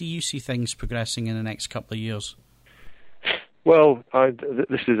how do you see things progressing in the next couple of years? Well,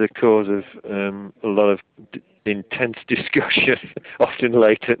 this is a cause of a lot of intense discussion, often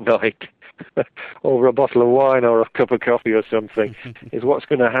late at night, over a bottle of wine or a cup of coffee or something, is what's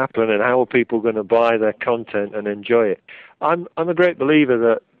going to happen and how are people going to buy their content and enjoy it. I'm a great believer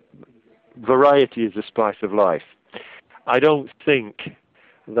that variety is the spice of life. I don't think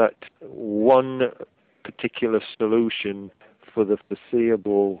that one particular solution for the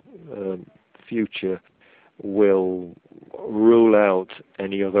foreseeable future will rule out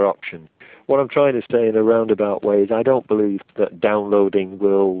any other option. What I'm trying to say in a roundabout way is I don't believe that downloading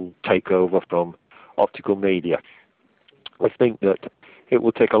will take over from optical media. I think that it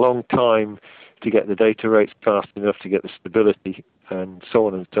will take a long time to get the data rates fast enough to get the stability and so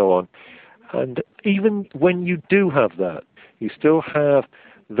on and so on. And even when you do have that, you still have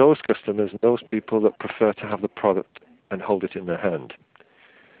those customers and those people that prefer to have the product and hold it in their hand,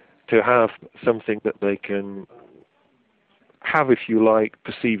 to have something that they can have, if you like,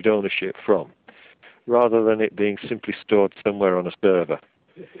 perceived ownership from, rather than it being simply stored somewhere on a server.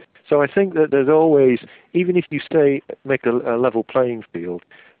 So I think that there's always, even if you make a level playing field,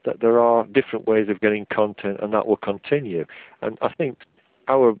 that there are different ways of getting content, and that will continue. And I think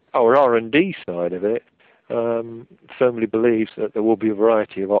our R&D side of it firmly believes that there will be a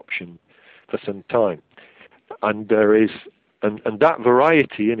variety of options for some time. And there is, and that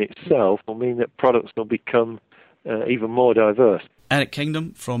variety in itself will mean that products will become even more diverse. Eric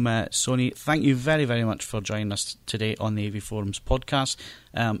Kingdom from Sony, thank you very, very much for joining us today on the AV Forums podcast.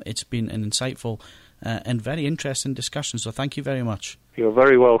 It's been an insightful and very interesting discussion, so thank you very much. You're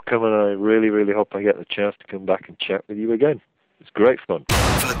very welcome, and I really, really hope I get the chance to come back and chat with you again. It's great fun.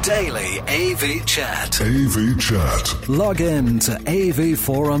 For daily AV Chat, log in to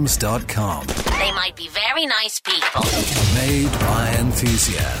avforums.com. They might be very nice people. Made by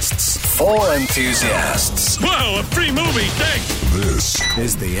enthusiasts. For enthusiasts. Wow, a free movie, thanks! This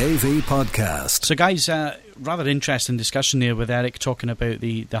is the AV Podcast. So guys, rather interesting discussion there with Eric talking about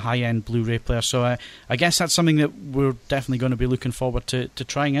the high-end Blu-ray player. So I guess that's something that we're definitely going to be looking forward to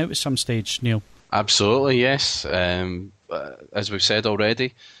trying out at some stage, Neil. Absolutely, yes. As we've said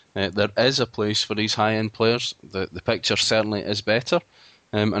already, there is a place for these high-end players. The picture certainly is better.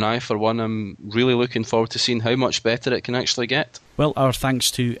 And I, for one, am really looking forward to seeing how much better it can actually get. Well, our thanks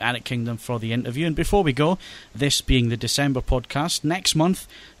to Eric Kingdom for the interview. And before we go, this being the December podcast, next month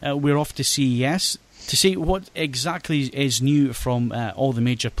we're off to CES to see what exactly is new from all the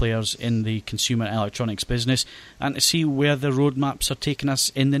major players in the consumer electronics business, and to see where the roadmaps are taking us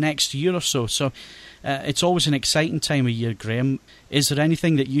in the next year or so. So it's always an exciting time of year, Graham. Is there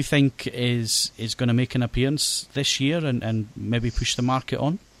anything that you think is going to make an appearance this year and maybe push the market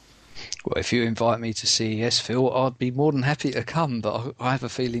on? Well, if you invite me to CES, Phil, I'd be more than happy to come, but I have a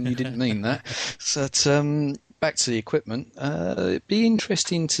feeling you didn't mean that. So back to the equipment. It'd be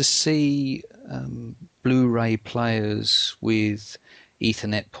interesting to see Blu-ray players with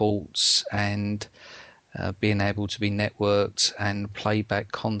Ethernet ports and being able to be networked and play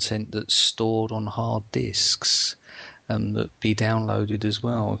back content that's stored on hard disks that be downloaded as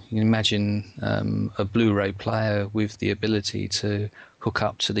well. You can imagine a Blu-ray player with the ability to hook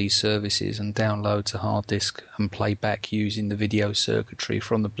up to these services and download to hard disk and play back using the video circuitry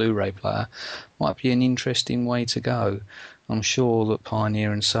from the Blu-ray player might be an interesting way to go. I'm sure that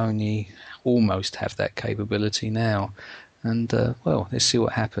Pioneer and Sony almost have that capability now. And, well, let's see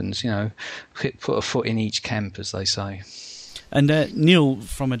what happens. You know, put a foot in each camp, as they say. And, Neil,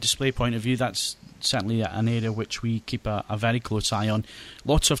 from a display point of view, that's certainly an area which we keep a very close eye on.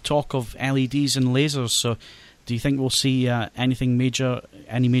 Lots of talk of LEDs and lasers, so do you think we'll see any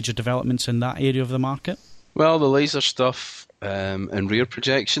major developments in that area of the market? Well, the laser stuff and rear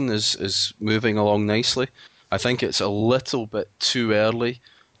projection is moving along nicely. I think it's a little bit too early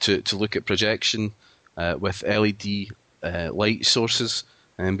to look at projection with LED light sources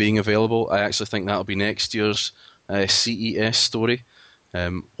and being available. I actually think that'll be next year's CES story.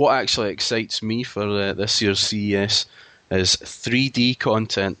 What actually excites me for this year's CES is 3D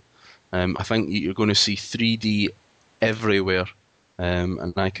content. I think you're going to see 3D everywhere,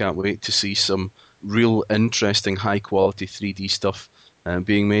 and I can't wait to see some real interesting high-quality 3D stuff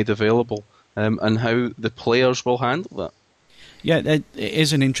being made available, and how the players will handle that. Yeah, it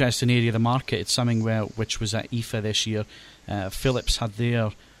is an interesting area of the market. It's something which was at IFA this year. Philips had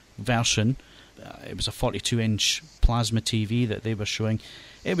their version. It was a 42-inch plasma TV that they were showing.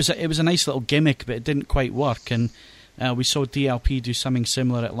 It was a nice little gimmick, but it didn't quite work. And we saw DLP do something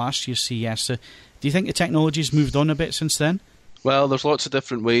similar at last year's CES. So do you think the technology's moved on a bit since then? Well, there's lots of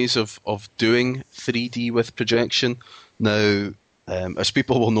different ways of doing 3D with projection. Now, as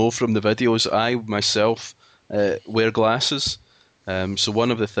people will know from the videos, I myself wear glasses. So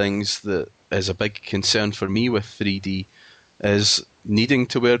one of the things that is a big concern for me with 3D is needing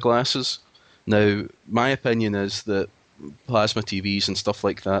to wear glasses. Now, my opinion is that plasma TVs and stuff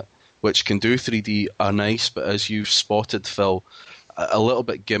like that, which can do 3D, are nice, but as you've spotted, Phil, a little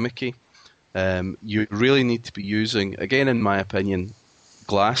bit gimmicky. You really need to be using, again in my opinion,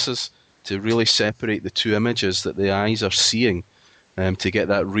 glasses to really separate the two images that the eyes are seeing, to get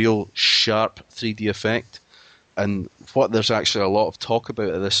that real sharp 3D effect. And what there's actually a lot of talk about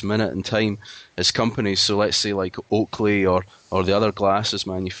at this minute in time is companies, so let's say like Oakley or the other glasses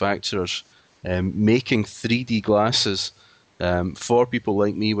manufacturers, making 3D glasses for people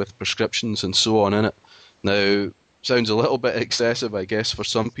like me with prescriptions and so on in it. Now, sounds a little bit excessive, I guess, for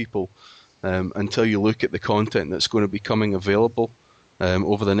some people, until you look at the content that's going to be coming available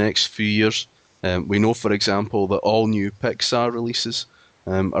over the next few years. We know, for example, that all new Pixar releases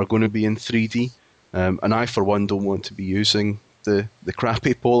are going to be in 3D. And I, for one, don't want to be using the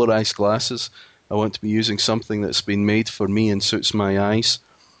crappy polarized glasses. I want to be using something that's been made for me and suits my eyes.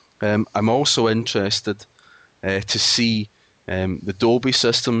 I'm also interested to see the Dolby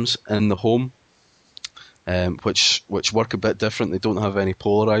systems in the home, which work a bit different. They don't have any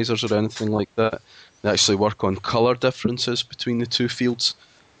polarizers or anything like that. They actually work on color differences between the two fields.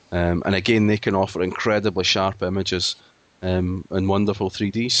 And again, they can offer incredibly sharp images and wonderful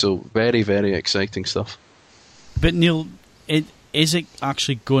 3D. So very, very exciting stuff. But Neil, is it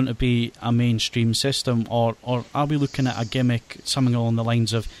actually going to be a mainstream system, or are we looking at a gimmick, something along the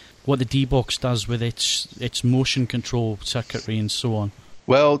lines of what the D-Box does with its motion control circuitry and so on?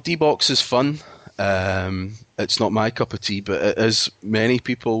 Well, D-Box is fun. It's not my cup of tea, but it is many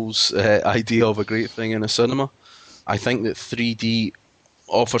people's idea of a great thing in a cinema. I think that 3D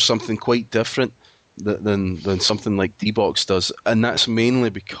offers something quite different than something like D-Box does, and that's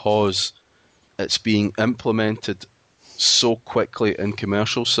mainly because it's being implemented so quickly in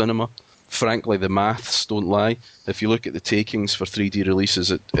commercial cinema. Frankly, the maths don't lie. If you look at the takings for 3D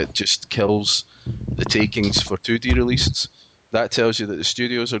releases, it just kills the takings for 2D releases. That tells you that the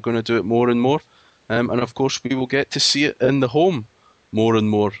studios are going to do it more and more. And of course, we will get to see it in the home more and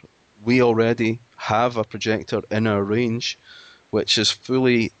more. We already have a projector in our range, which is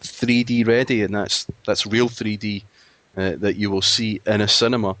fully 3D ready, and that's real 3D that you will see in a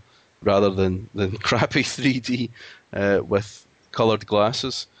cinema, rather than crappy 3D with coloured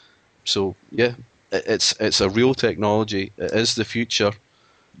glasses. So yeah, it's a real technology. It is the future.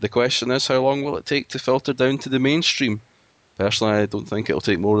 The question is, how long will it take to filter down to the mainstream? Personally, I don't think it'll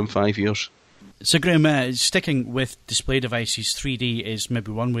take more than 5 years. So Graham, sticking with display devices, 3D is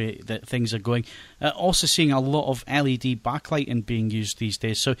maybe one way that things are going. Also seeing a lot of LED backlighting being used these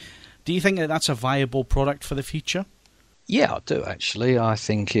days. So do you think that that's a viable product for the future? Yeah, I do actually. I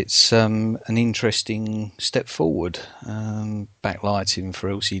think it's an interesting step forward. Backlighting for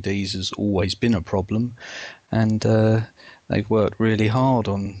LCDs has always been a problem, and they've worked really hard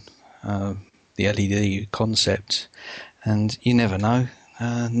on the LED concept, and you never know.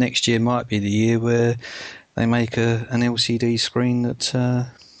 Next year might be the year where they make an LCD screen that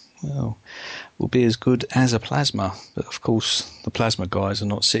will be as good as a plasma. But of course, the plasma guys are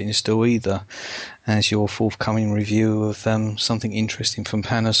not sitting still either, as your forthcoming review of something interesting from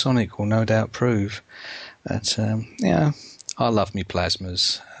Panasonic will no doubt prove. But I love me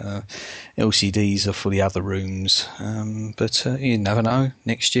plasmas. LCDs are for the other rooms, but you never know.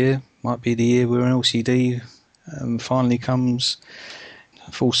 Next year might be the year where an LCD finally comes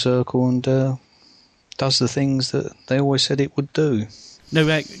full circle and does the things that they always said it would do.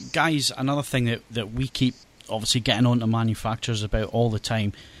 Now, guys, another thing that we keep obviously getting on to manufacturers about all the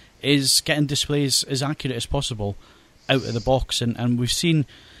time is getting displays as accurate as possible out of the box. And we've seen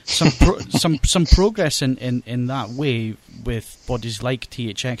some progress in that way with bodies like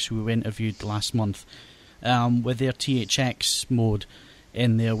THX, who we interviewed last month, with their THX mode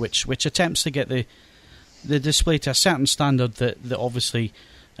in there, which attempts to get the display to a certain standard that obviously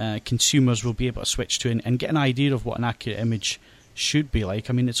consumers will be able to switch to and get an idea of what an accurate image should be like.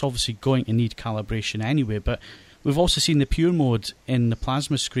 I mean, it's obviously going to need calibration anyway, but we've also seen the pure mode in the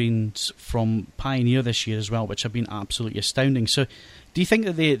plasma screens from Pioneer this year as well, which have been absolutely astounding. So do you think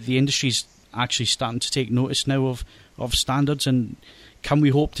that the industry's actually starting to take notice now of standards, and can we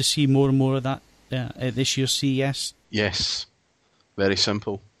hope to see more and more of that at this year's CES? Yes. Very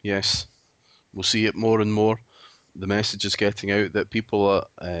simple. Yes. We'll see it more and more. The message is getting out that people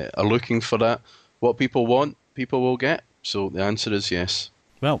are looking for that. What people want, people will get. So the answer is yes.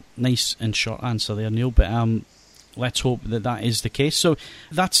 Well, nice and short answer there, Neil, but let's hope that is the case. So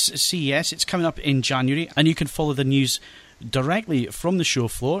that's CES. It's coming up in January, and you can follow the news directly from the show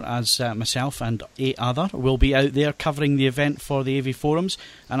floor, as myself and 8 other will be out there covering the event for the AV Forums,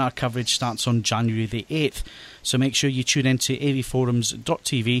 and our coverage starts on January the 8th. So make sure you tune into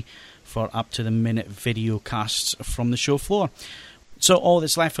avforums.tv for up-to-the-minute video casts from the show floor. So all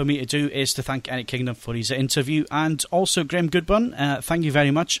that's left for me to do is to thank Eric Kingdom for his interview, and also Graham Goodburn. Thank you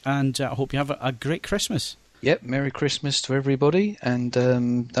very much, and I hope you have a great Christmas. Yep, Merry Christmas to everybody, and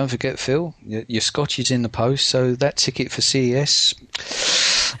don't forget, Phil, your scotch is in the post, so that ticket for CES,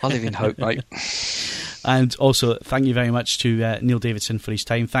 I live in hope, mate. And also, thank you very much to Neil Davidson for his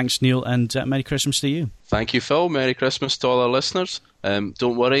time. Thanks, Neil, and Merry Christmas to you. Thank you, Phil. Merry Christmas to all our listeners.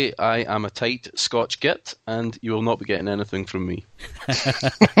 Don't worry, I am a tight Scotch git, and you will not be getting anything from me.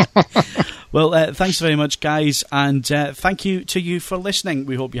 Well, thanks very much, guys, and thank you to you for listening.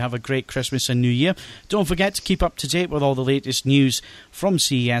 We hope you have a great Christmas and New Year. Don't forget to keep up to date with all the latest news from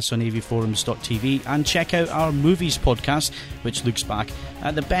CES on avforums.tv, and check out our Movies podcast, which looks back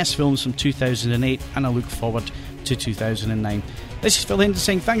at the best films from 2008 and a look forward to 2009. This is Phil Hinton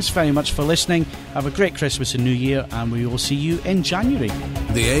saying thanks very much for listening. Have a great Christmas and New Year, and we will see you in January.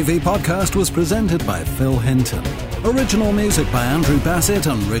 The AV Podcast was presented by Phil Hinton. Original music by Andrew Bassett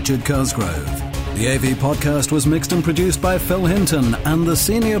and Richard Cosgrove. The AV Podcast was mixed and produced by Phil Hinton, and the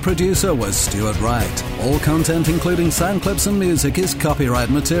senior producer was Stuart Wright. All content, including sound clips and music, is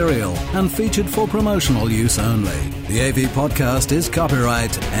copyright material and featured for promotional use only. The AV Podcast is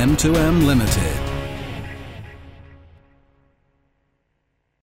copyright M2M Limited.